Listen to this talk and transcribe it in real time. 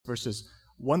verses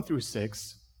 1 through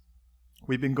 6.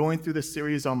 We've been going through the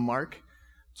series on Mark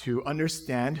to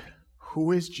understand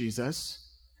who is Jesus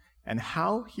and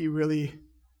how he really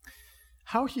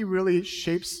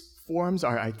forms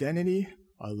our identity,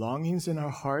 our longings in our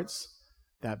hearts,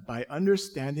 that by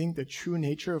understanding the true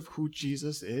nature of who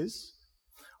Jesus is,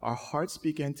 our hearts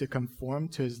begin to conform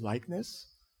to his likeness,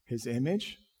 his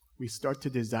image. We start to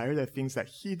desire the things that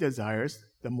he desires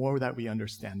the more that we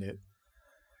understand it.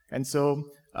 And so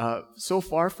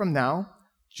far from now,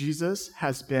 Jesus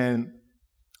has been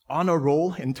on a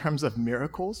roll in terms of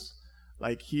miracles.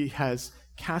 Like he has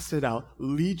casted out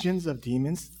legions of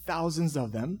demons, thousands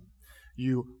of them.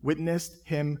 You witnessed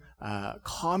him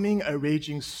calming a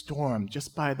raging storm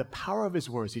just by the power of his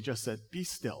words. He just said, "Be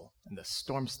still," and the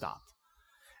storm stopped.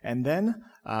 And then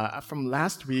from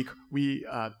last week,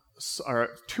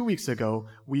 2 weeks ago,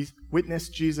 we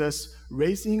witnessed Jesus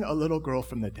raising a little girl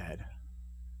from the dead.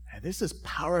 And this is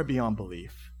power beyond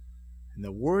belief. And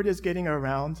the word is getting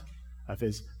around of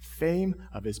his fame,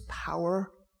 of his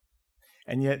power.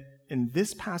 And yet, in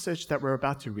this passage that we're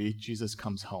about to read, Jesus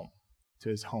comes home to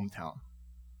his hometown.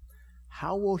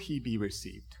 How will he be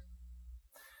received?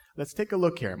 Let's take a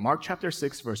look here. Mark chapter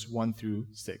 6, verse 1 through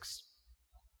 6.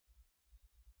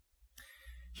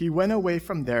 He went away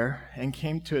from there and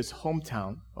came to his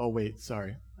hometown. Oh, wait,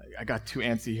 sorry. I got too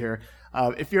antsy here.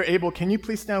 If you're able, can you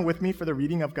please stand with me for the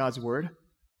reading of God's word?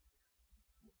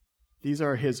 These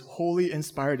are his holy,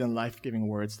 inspired, and life-giving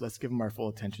words. Let's give him our full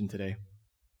attention today.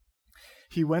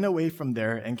 He went away from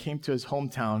there and came to his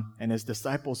hometown, and his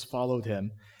disciples followed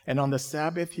him. And on the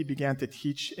Sabbath, he began to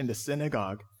teach in the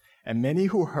synagogue. And many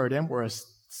who heard him were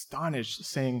astonished,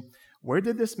 saying, "Where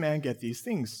did this man get these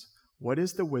things? What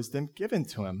is the wisdom given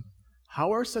to him?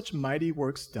 How are such mighty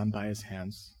works done by his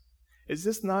hands? Is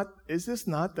this not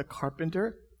the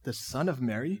carpenter, the son of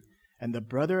Mary, and the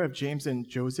brother of James and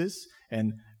Joseph,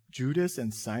 and Judas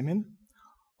and Simon?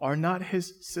 Are not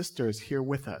his sisters here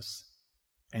with us?"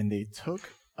 And they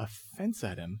took offense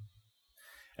at him.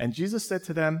 And Jesus said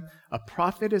to them, "A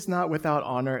prophet is not without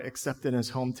honor except in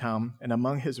his hometown and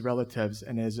among his relatives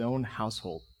and his own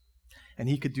household. And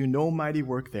he could do no mighty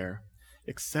work there,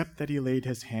 except that he laid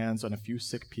his hands on a few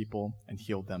sick people and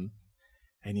healed them.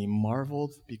 And he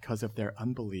marveled because of their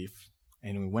unbelief,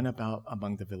 and he went about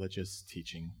among the villages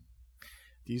teaching."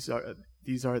 These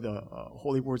are the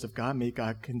holy words of God. May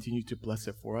God continue to bless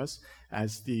it for us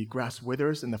as the grass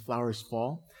withers and the flowers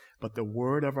fall, but the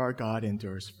word of our God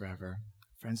endures forever.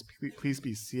 Friends, please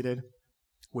be seated.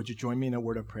 Would you join me in a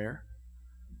word of prayer?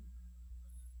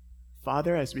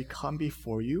 Father, as we come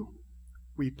before you,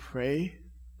 we pray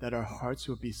that our hearts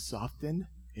will be softened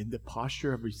in the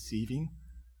posture of receiving,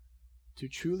 to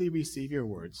truly receive your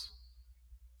words.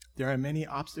 There are many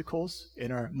obstacles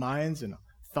in our minds and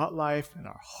thought life and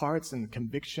our hearts and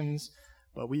convictions,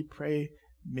 but we pray,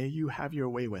 may you have your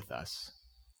way with us.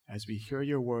 As we hear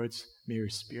your words, may your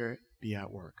Spirit be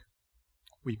at work.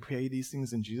 We pray these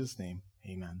things in Jesus' name.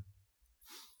 Amen.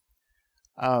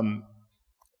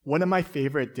 One of my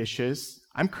favorite dishes,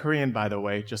 I'm Korean, by the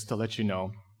way, just to let you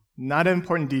know. Not an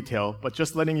important detail, but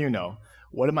just letting you know.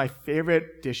 One of my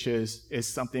favorite dishes is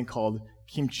something called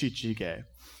kimchi jjigae.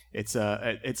 It's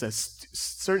a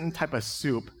certain type of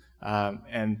soup.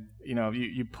 And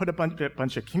you put a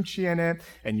bunch of kimchi in it,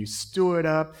 and you stew it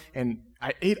up. And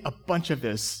I ate a bunch of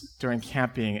this during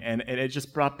camping, and it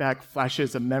just brought back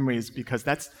flashes of memories because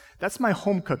that's my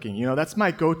home cooking. That's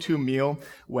my go-to meal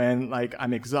when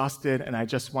I'm exhausted and I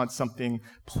just want something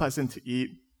pleasant to eat.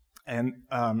 And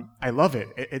I love it.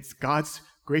 It's God's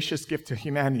gracious gift to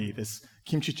humanity, this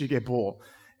kimchi jjigae bowl.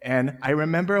 And I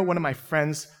remember one of my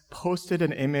friends posted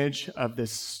an image of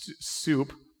this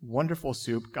soup. Wonderful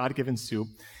soup, God-given soup,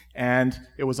 and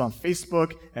it was on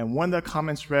Facebook, and one of the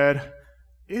comments read,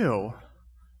 "Ew,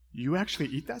 you actually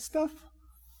eat that stuff?"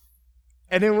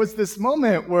 And it was this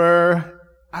moment where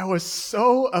I was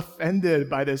so offended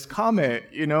by this comment,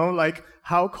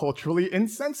 how culturally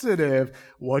insensitive.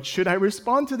 What should I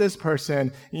respond to this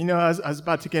person? I was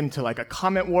about to get into a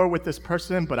comment war with this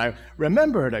person, but I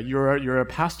remembered that you're a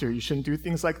pastor, you shouldn't do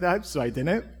things like that, so I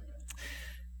didn't.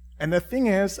 And the thing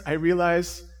is, I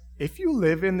realized if you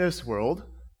live in this world,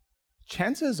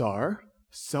 chances are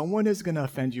someone is going to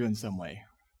offend you in some way.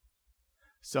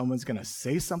 Someone's going to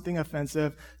say something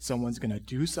offensive. Someone's going to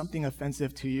do something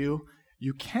offensive to you.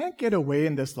 You can't get away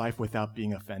in this life without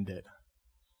being offended.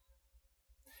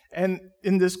 And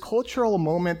in this cultural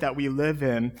moment that we live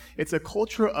in, it's a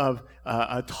culture of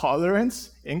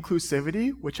tolerance,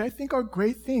 inclusivity, which I think are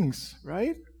great things,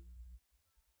 right?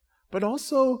 But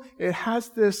also, it has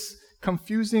this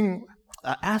confusing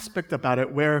aspect about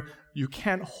it where you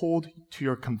can't hold to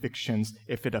your convictions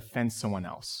if it offends someone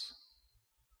else.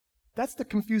 That's the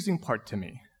confusing part to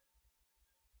me.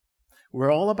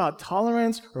 We're all about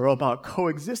tolerance, we're all about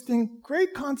coexisting,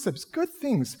 great concepts, good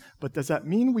things, but does that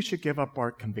mean we should give up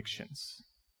our convictions?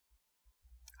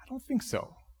 I don't think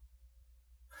so.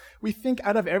 We think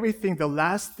out of everything, the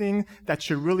last thing that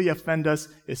should really offend us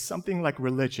is something like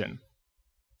religion,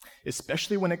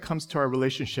 especially when it comes to our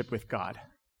relationship with God.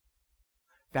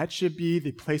 That should be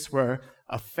the place where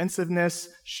offensiveness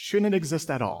shouldn't exist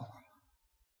at all.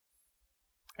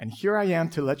 And here I am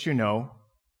to let you know,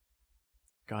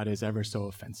 God is ever so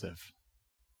offensive.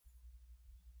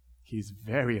 He's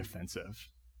very offensive.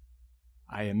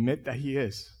 I admit that he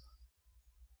is.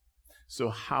 So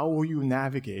how will you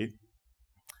navigate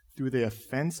through the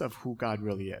offense of who God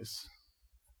really is?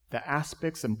 The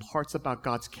aspects and parts about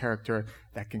God's character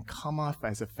that can come off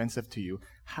as offensive to you.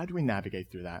 How do we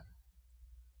navigate through that?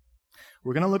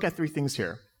 We're going to look at three things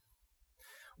here.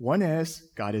 One is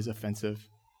God is offensive.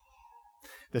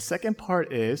 The second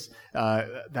part is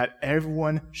that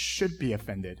everyone should be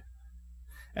offended.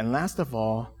 And last of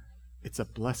all, it's a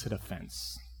blessed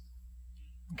offense.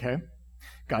 Okay?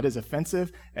 God is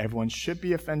offensive, everyone should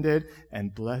be offended,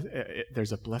 and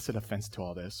there's a blessed offense to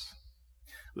all this.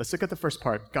 Let's look at the first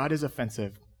part. God is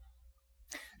offensive.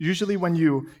 Usually when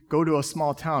you go to a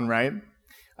small town, right?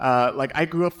 Like I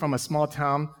grew up from a small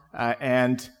town,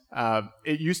 and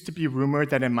it used to be rumored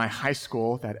that in my high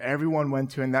school that everyone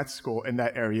went to in that school, in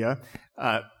that area,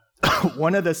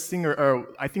 one of the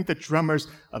I think the drummers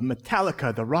of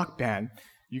Metallica, the rock band,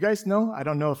 you guys know? I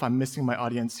don't know if I'm missing my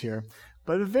audience here,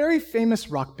 but a very famous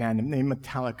rock band named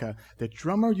Metallica, the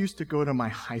drummer used to go to my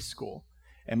high school.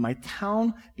 And my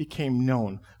town became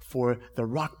known for the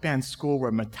rock band school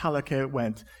where Metallica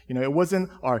went. You know, it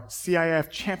wasn't our CIF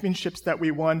championships that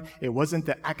we won. It wasn't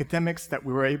the academics that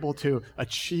we were able to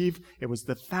achieve. It was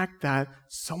the fact that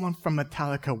someone from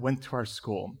Metallica went to our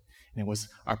school. And it was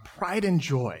our pride and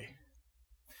joy.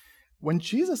 When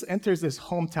Jesus enters this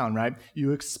hometown, right,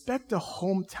 you expect a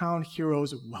hometown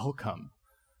hero's welcome.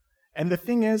 And the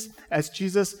thing is, as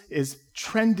Jesus is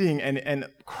trending and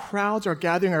crowds are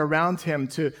gathering around him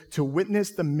to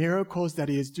witness the miracles that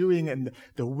he is doing and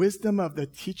the wisdom of the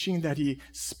teaching that he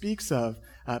speaks of,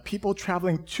 people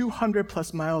traveling 200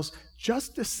 plus miles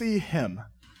just to see him.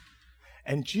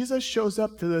 And Jesus shows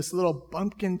up to this little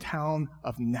bumpkin town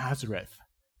of Nazareth,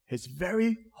 his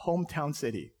very hometown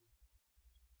city.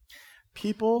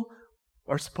 People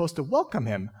are supposed to welcome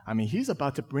him. I mean, he's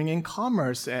about to bring in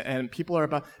commerce, and people are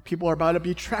about to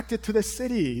be attracted to the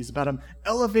city. He's about to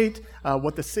elevate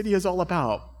what the city is all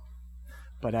about.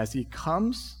 But as he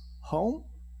comes home,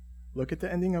 look at the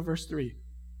ending of verse 3.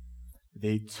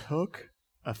 They took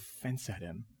offense at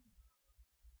him.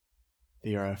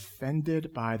 They are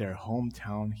offended by their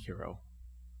hometown hero.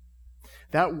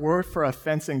 That word for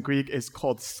offense in Greek is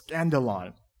called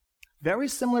scandalon, very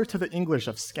similar to the English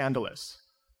of scandalous,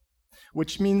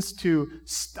 which means to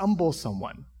stumble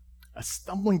someone, a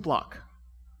stumbling block.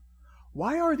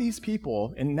 Why are these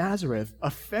people in Nazareth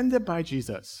offended by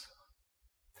Jesus?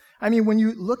 I mean, when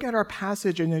you look at our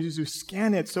passage and as you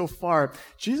scan it so far,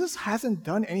 Jesus hasn't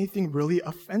done anything really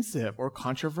offensive or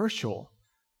controversial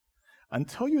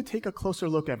until you take a closer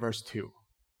look at verse 2.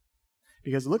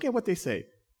 Because look at what they say.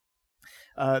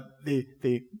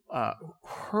 They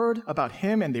heard about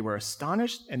him and they were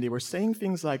astonished, and they were saying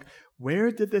things like,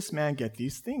 "Where did this man get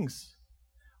these things?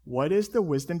 What is the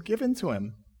wisdom given to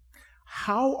him?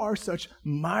 How are such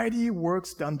mighty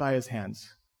works done by his hands?"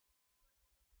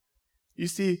 You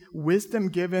see, wisdom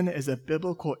given is a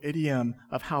biblical idiom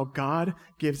of how God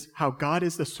is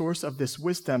the source of this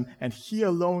wisdom, and he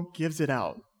alone gives it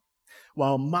out.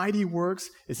 While mighty works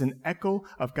is an echo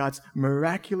of God's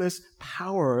miraculous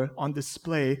power on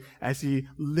display as he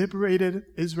liberated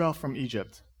Israel from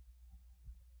Egypt.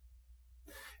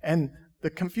 And the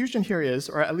confusion here is,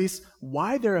 or at least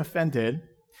why they're offended,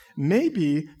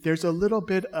 maybe there's a little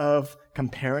bit of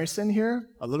comparison here,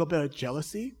 a little bit of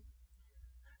jealousy,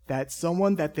 that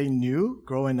someone that they knew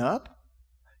growing up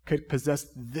could possess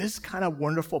this kind of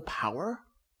wonderful power.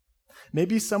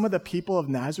 Maybe some of the people of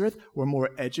Nazareth were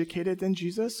more educated than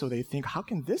Jesus, so they think, how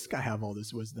can this guy have all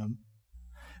this wisdom?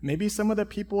 Maybe some of the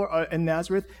people in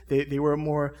Nazareth, they were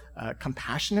more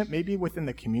compassionate, maybe within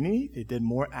the community. They did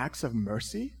more acts of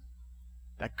mercy.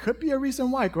 That could be a reason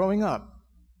why growing up.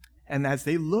 And as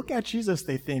they look at Jesus,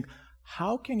 they think,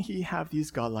 how can he have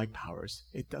these godlike powers?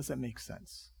 It doesn't make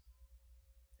sense.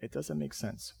 It doesn't make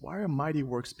sense. Why are mighty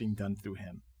works being done through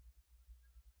him?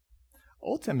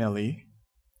 Ultimately,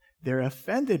 they're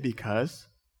offended because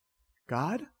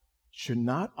God should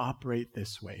not operate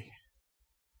this way.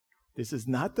 This is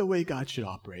not the way God should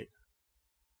operate.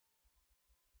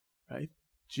 Right?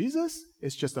 Jesus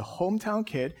is just a hometown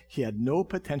kid. He had no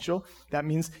potential. That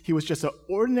means he was just an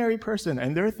ordinary person.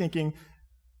 And they're thinking,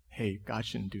 hey, God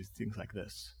shouldn't do things like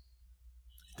this.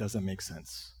 It doesn't make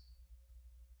sense.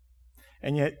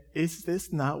 And yet, is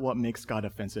this not what makes God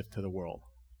offensive to the world?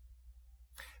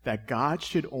 That God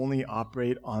should only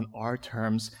operate on our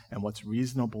terms and what's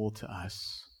reasonable to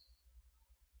us.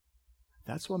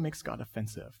 That's what makes God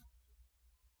offensive.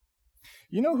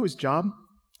 You know whose job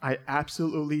I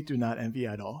absolutely do not envy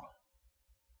at all?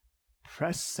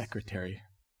 Press secretary.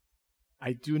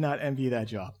 I do not envy that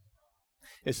job.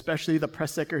 Especially the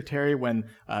press secretary when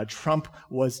Trump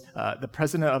was the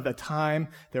president of the time.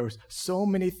 There was so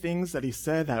many things that he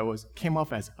said that came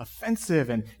off as offensive.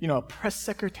 And, a press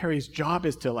secretary's job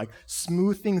is to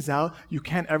smooth things out. You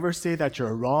can't ever say that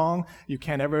you're wrong. You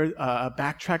can't ever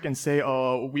backtrack and say,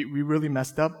 oh, we really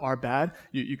messed up, our bad.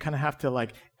 You kind of have to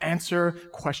answer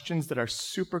questions that are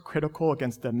super critical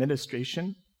against the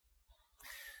administration.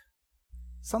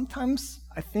 Sometimes,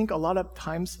 I think a lot of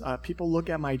times, people look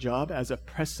at my job as a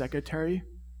press secretary,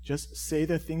 just say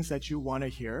the things that you want to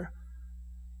hear,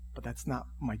 but that's not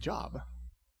my job.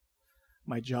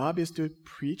 My job is to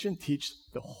preach and teach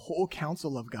the whole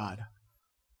counsel of God,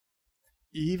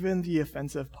 even the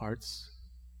offensive parts.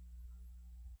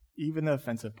 Even the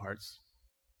offensive parts.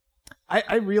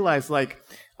 I realize,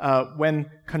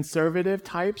 when conservative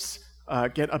types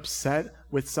get upset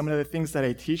with some of the things that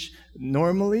I teach.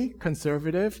 Normally,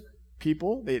 conservative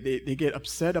people, they get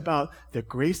upset about the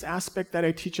grace aspect that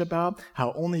I teach about,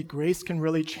 how only grace can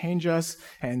really change us.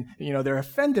 And, they're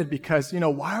offended because,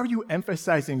 why are you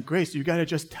emphasizing grace? You got to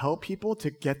just tell people to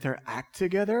get their act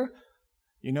together,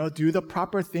 do the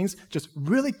proper things, just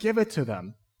really give it to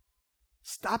them.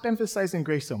 Stop emphasizing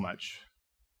grace so much.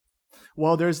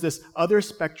 Well, there's this other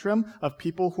spectrum of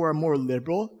people who are more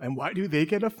liberal. And why do they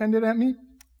get offended at me?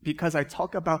 Because I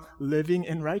talk about living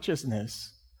in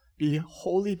righteousness. Be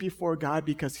holy before God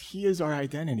because He is our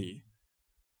identity.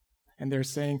 And they're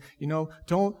saying,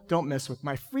 don't mess with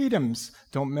my freedoms.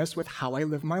 Don't mess with how I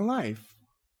live my life.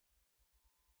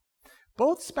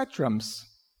 Both spectrums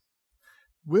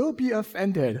will be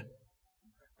offended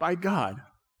by God.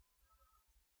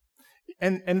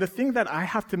 And the thing that I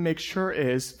have to make sure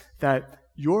is that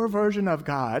your version of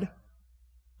God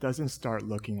doesn't start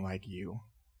looking like you.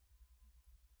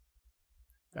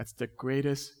 That's the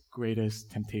greatest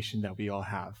temptation that we all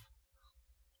have.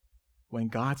 When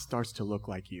God starts to look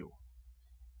like you.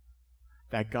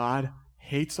 That God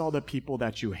hates all the people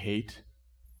that you hate.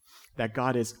 That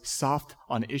God is soft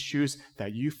on issues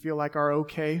that you feel like are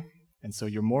okay. And so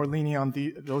you're more lenient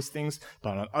on those things,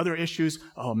 but on other issues,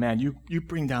 oh man, you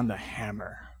bring down the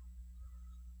hammer.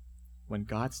 When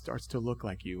God starts to look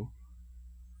like you,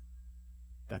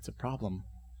 that's a problem.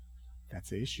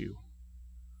 That's the issue.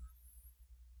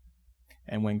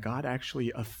 And when God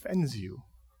actually offends you,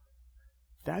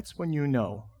 that's when you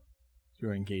know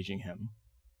you're engaging Him.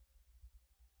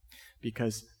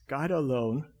 Because God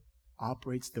alone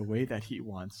operates the way that He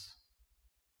wants.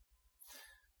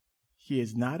 He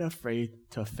is not afraid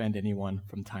to offend anyone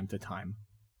from time to time.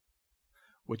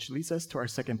 Which leads us to our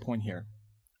second point here.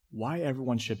 Why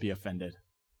everyone should be offended.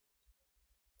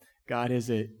 God is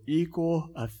an equal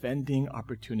offending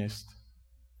opportunist.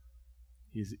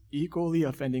 He's equally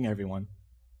offending everyone.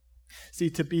 See,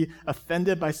 to be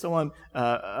offended by someone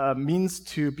means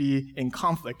to be in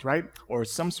conflict, right? Or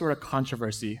some sort of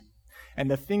controversy.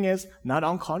 And the thing is, not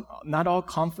all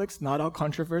conflicts, not all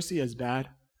controversy is bad.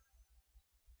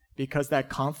 Because that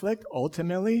conflict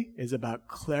ultimately is about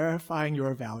clarifying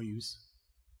your values.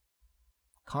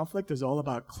 Conflict is all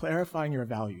about clarifying your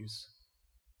values.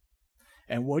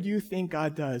 And what do you think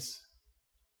God does?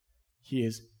 He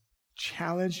is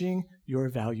challenging your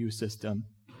value system.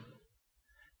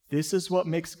 This is what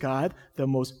makes God the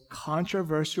most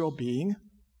controversial being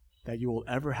that you will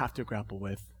ever have to grapple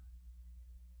with.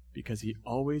 Because He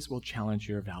always will challenge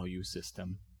your value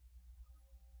system.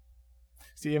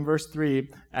 See, in verse 3,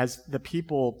 as the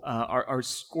people are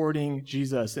escorting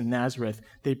Jesus in Nazareth,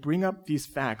 they bring up these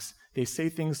facts. They say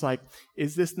things like,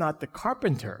 is this not the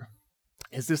carpenter?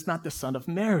 Is this not the son of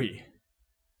Mary?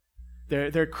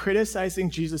 They're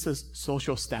criticizing Jesus'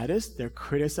 social status. They're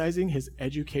criticizing His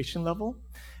education level.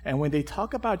 And when they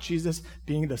talk about Jesus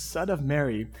being the son of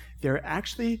Mary, they're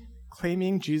actually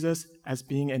claiming Jesus as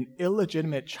being an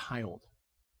illegitimate child.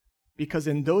 Because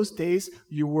in those days,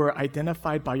 you were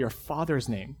identified by your father's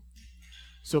name.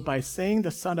 So by saying the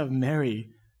son of Mary,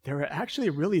 they were actually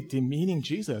really demeaning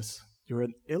Jesus. You're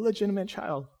an illegitimate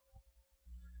child.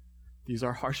 These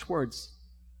are harsh words.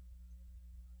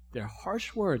 They're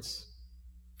harsh words.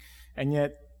 And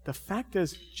yet, the fact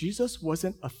is, Jesus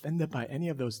wasn't offended by any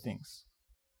of those things.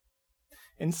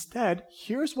 Instead,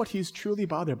 here's what he's truly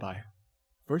bothered by.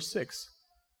 Verse 6.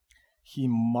 He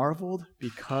marveled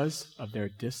because of their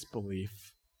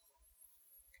disbelief.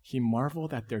 He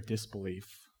marveled at their disbelief.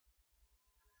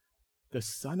 The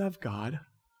Son of God,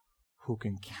 who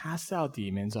can cast out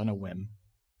demons on a whim,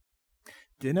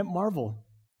 didn't marvel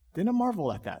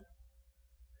at that.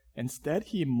 Instead,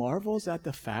 he marvels at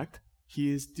the fact,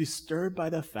 he is disturbed by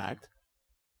the fact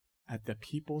at the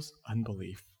people's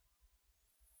unbelief.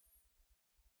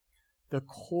 The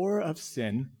core of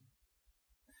sin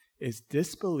is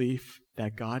disbelief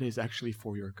that God is actually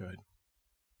for your good.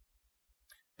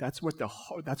 That's where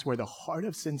the heart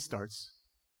of sin starts.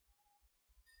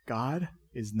 God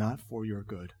is not for your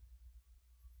good.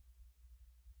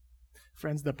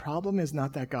 Friends, the problem is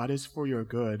not that God is for your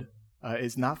good,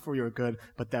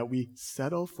 but that we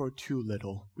settle for too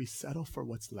little. We settle for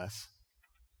what's less.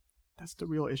 That's the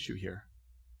real issue here.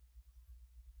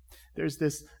 There's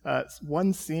this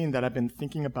one scene that I've been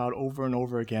thinking about over and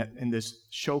over again in this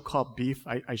show called Beef.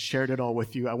 I shared it all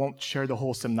with you. I won't share the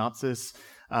whole synopsis,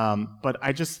 but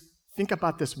I just think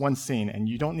about this one scene, and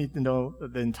you don't need to know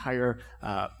the entire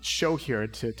show here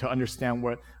to understand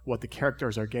what the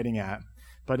characters are getting at.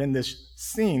 But in this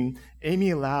scene,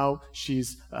 Amy Lau, she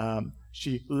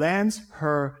lands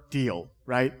her deal,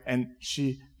 right? And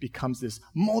she becomes this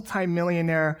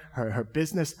multimillionaire. Her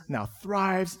business now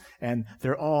thrives, and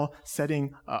they're all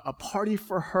setting a party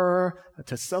for her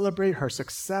to celebrate her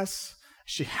success.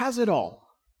 She has it all.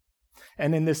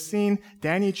 And in this scene,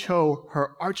 Danny Cho,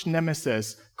 her arch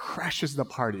nemesis, crashes the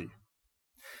party.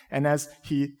 And as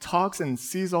he talks and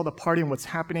sees all the party and what's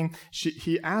happening,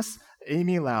 he asks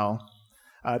Amy Lau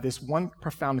this one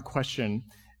profound question,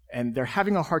 and they're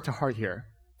having a heart-to-heart here.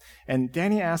 And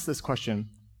Danny asks this question,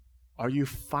 are you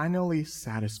finally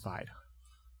satisfied?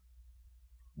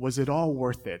 Was it all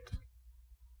worth it?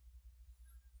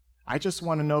 I just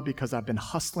want to know because I've been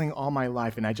hustling all my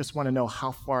life, and I just want to know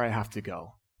how far I have to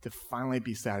go to finally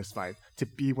be satisfied, to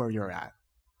be where you're at.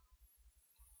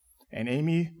 And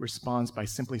Amy responds by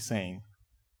simply saying,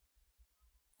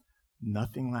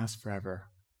 nothing lasts forever.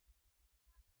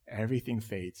 Everything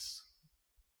fades.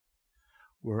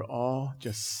 We're all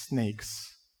just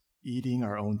snakes eating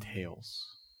our own tails.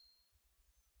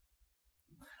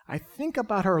 I think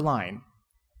about her line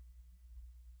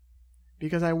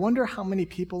because I wonder how many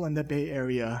people in the Bay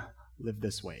Area live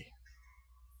this way.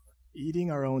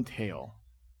 Eating our own tail,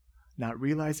 not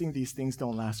realizing these things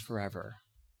don't last forever.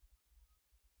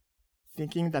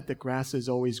 Thinking that the grass is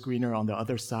always greener on the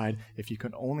other side if you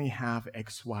can only have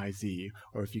X, Y, Z,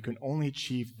 or if you can only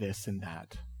achieve this and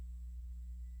that.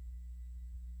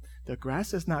 The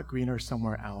grass is not greener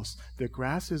somewhere else. The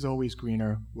grass is always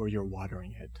greener where you're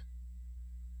watering it.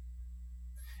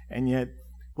 And yet,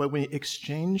 when we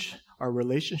exchange our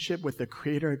relationship with the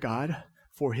Creator God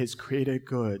for His created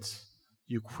goods,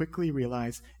 you quickly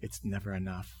realize it's never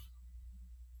enough.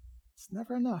 It's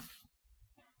never enough.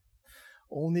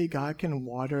 Only God can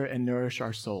water and nourish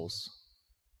our souls.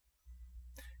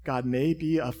 God may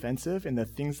be offensive in the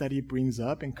things that He brings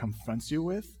up and confronts you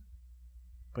with,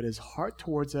 but His heart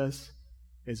towards us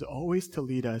is always to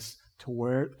lead us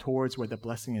towards where the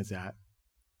blessing is at.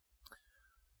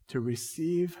 To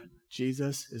receive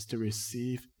Jesus is to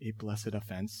receive a blessed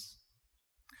offense.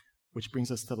 Which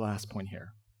brings us to the last point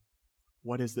here.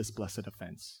 What is this blessed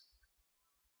offense?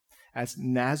 As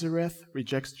Nazareth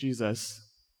rejects Jesus,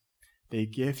 they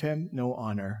give Him no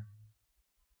honor,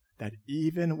 that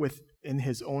even within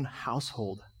His own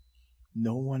household,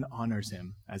 no one honors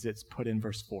Him, as it's put in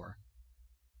verse 4.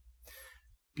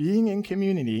 Being in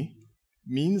community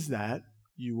means that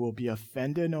you will be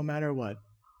offended no matter what,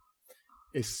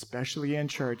 especially in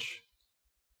church.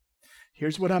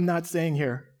 Here's what I'm not saying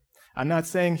here. I'm not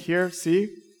saying here,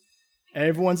 see,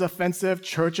 everyone's offensive,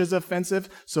 church is offensive,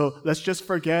 so let's just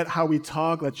forget how we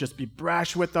talk, let's just be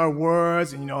brash with our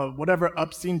words, and whatever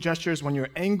obscene gestures when you're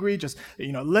angry, just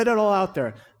let it all out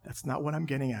there. That's not what I'm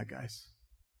getting at, guys.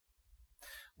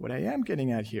 What I am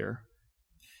getting at here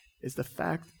is the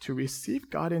fact to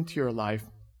receive God into your life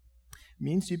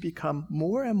means you become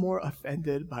more and more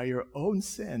offended by your own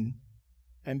sin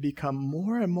and become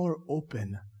more and more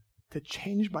open to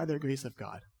change by the grace of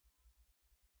God.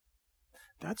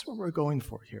 That's what we're going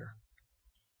for here.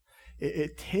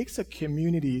 It takes a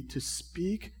community to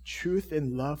speak truth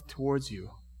and love towards you.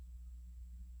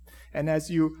 And as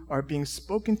you are being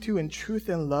spoken to in truth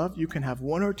and love, you can have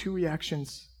one or two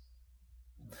reactions.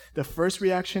 The first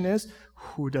reaction is,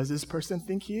 who does this person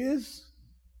think he is?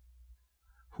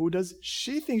 Who does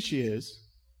she think she is?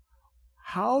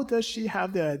 How does she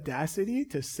have the audacity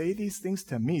to say these things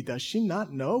to me? Does she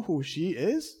not know who she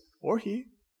is or he?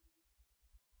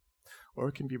 Or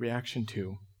it can be reaction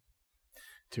two,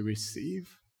 to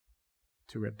receive,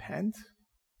 to repent,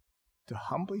 to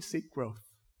humbly seek growth.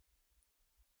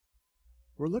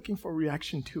 We're looking for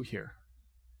reaction two here.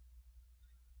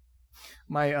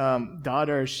 My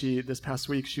daughter, this past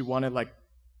week, she wanted like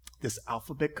this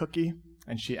alphabet cookie,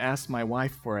 and she asked my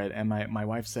wife for it, and my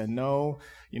wife said, no,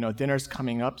 dinner's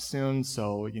coming up soon,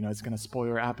 so, it's going to spoil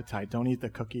your appetite. Don't eat the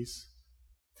cookies.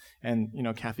 And,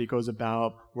 Kathy goes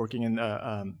about working in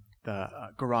the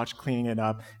garage, cleaning it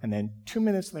up, and then 2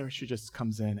 minutes later, she just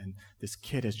comes in, and this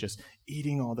kid is just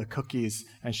eating all the cookies,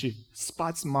 and she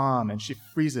spots mom, and she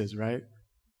freezes, right?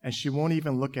 And she won't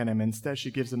even look at him. Instead,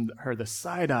 she gives her the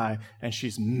side eye, and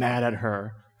she's mad at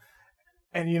her.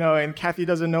 And, and Kathy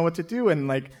doesn't know what to do. And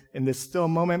like in this still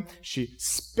moment, she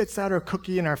spits out her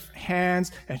cookie in her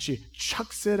hands, and she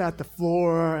chucks it at the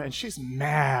floor, and she's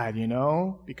mad,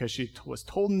 because she was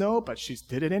told no, but she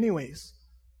did it anyways.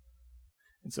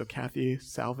 And so Kathy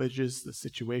salvages the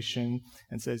situation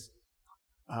and says,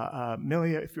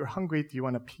 Millie, if you're hungry, do you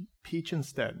want a peach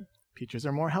instead? Peaches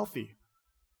are more healthy.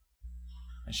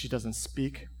 And she doesn't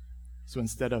speak. So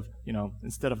instead of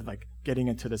like getting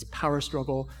into this power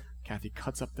struggle, Kathy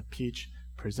cuts up the peach,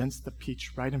 presents the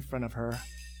peach right in front of her.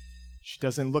 She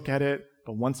doesn't look at it,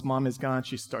 but once mom is gone,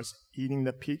 she starts eating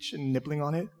the peach and nibbling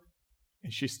on it.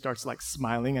 And she starts like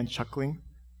smiling and chuckling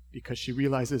because she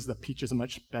realizes the peach is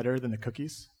much better than the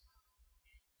cookies.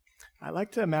 I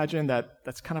like to imagine that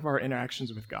that's kind of our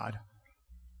interactions with God.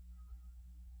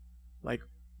 Like,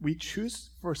 we choose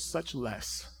for such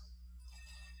less,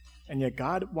 and yet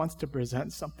God wants to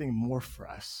present something more for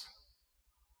us.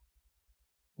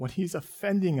 When he's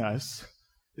offending us,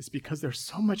 it's because there's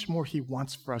so much more he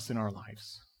wants for us in our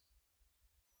lives.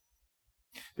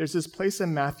 There's this place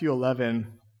in Matthew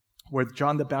 11 where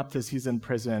John the Baptist, he's in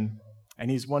prison, and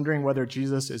he's wondering whether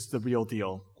Jesus is the real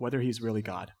deal, whether he's really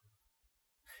God.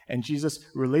 And Jesus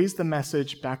relays the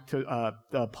message back to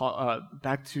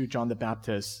John the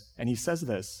Baptist, and he says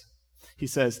this. He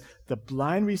says, "The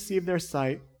blind receive their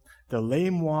sight, the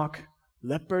lame walk,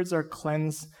 lepers are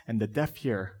cleansed, and the deaf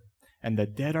hear, and the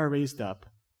dead are raised up.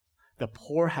 The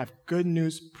poor have good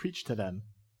news preached to them,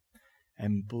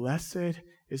 and blessed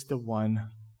is the one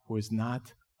who is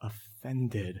not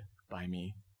offended by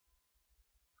me."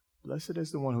 Blessed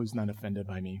is the one who is not offended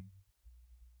by me.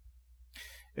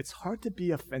 It's hard to be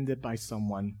offended by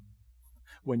someone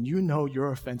when you know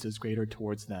your offense is greater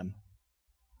towards them.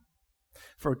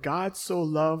 For God so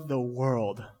loved the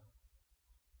world,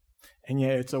 and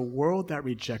yet it's a world that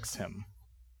rejects him.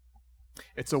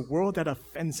 It's a world that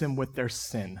offends him with their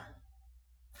sin.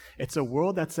 It's a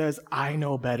world that says, "I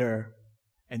know better,"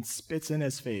 and spits in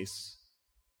his face.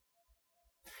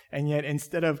 And yet,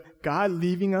 instead of God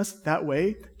leaving us that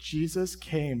way, Jesus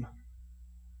came,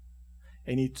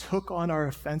 and he took on our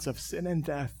offense of sin and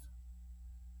death.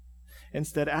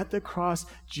 Instead, at the cross,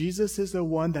 Jesus is the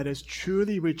one that is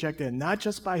truly rejected, not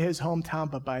just by his hometown,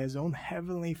 but by his own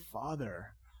heavenly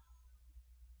Father.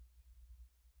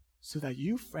 So that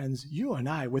you, friends, you and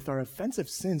I, with our offensive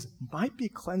sins, might be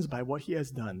cleansed by what he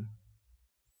has done.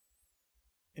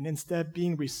 And instead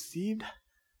being received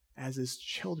as his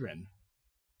children,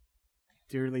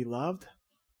 dearly loved,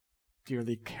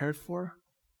 dearly cared for,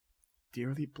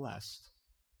 dearly blessed.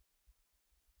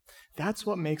 That's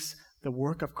what makes the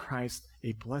work of Christ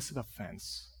a blessed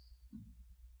offense.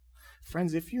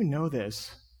 Friends, if you know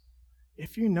this,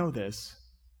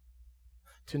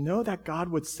 to know that God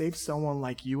would save someone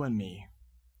like you and me,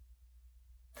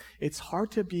 it's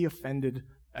hard to be offended.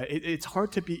 It's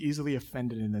hard to be easily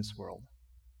offended in this world.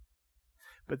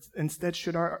 But instead,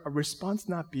 should our response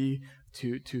not be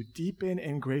to deepen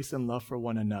in grace and love for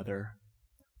one another,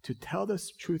 to tell the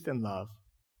truth in love,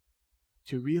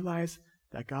 to realize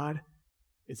that God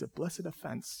is a blessed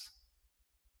offense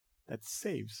that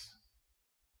saves.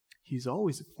 He's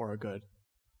always for our good.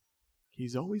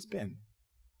 He's always been.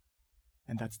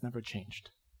 And that's never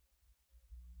changed.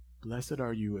 Blessed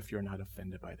are you if you're not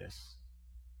offended by this.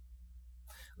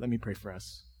 Let me pray for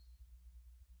us.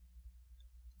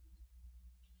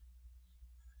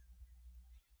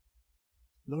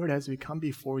 Lord, as we come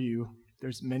before you,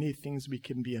 there's many things we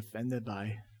can be offended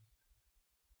by.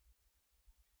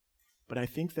 But I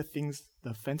think the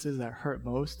offenses that hurt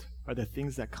most are the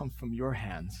things that come from your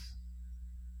hands.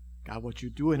 God, what you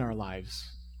do in our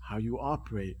lives, how you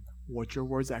operate, what your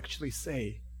words actually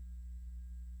say.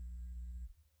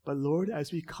 But Lord,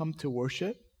 as we come to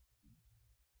worship,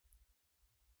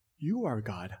 you are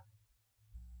God.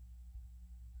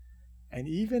 And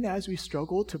even as we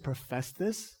struggle to profess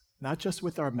this, not just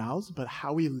with our mouths, but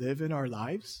how we live in our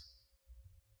lives?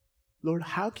 Lord,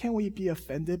 how can we be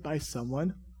offended by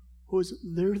someone who is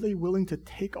literally willing to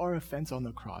take our offense on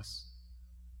the cross?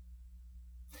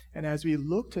 And as we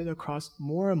look to the cross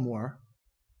more and more,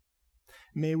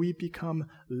 may we become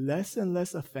less and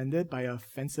less offended by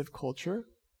offensive culture,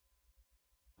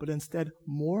 but instead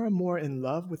more and more in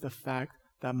love with the fact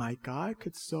that my God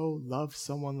could so love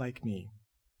someone like me,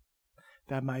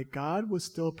 that my God will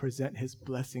still present his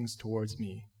blessings towards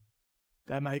me,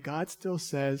 that my God still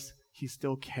says he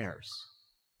still cares.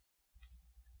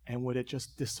 And would it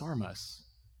just disarm us?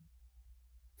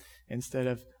 Instead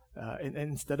of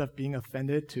being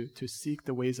offended, to seek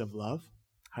the ways of love,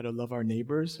 how to love our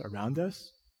neighbors around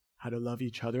us, how to love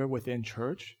each other within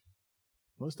church,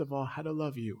 most of all, how to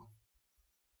love you.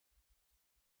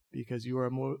 Because you are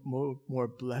more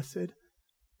blessed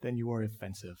than you are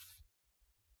offensive.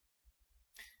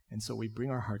 And so we bring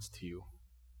our hearts to you.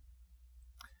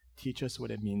 Teach us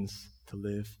what it means to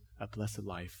live a blessed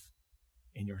life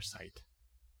in your sight.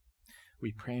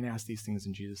 We pray and ask these things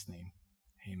in Jesus' name.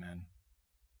 Amen.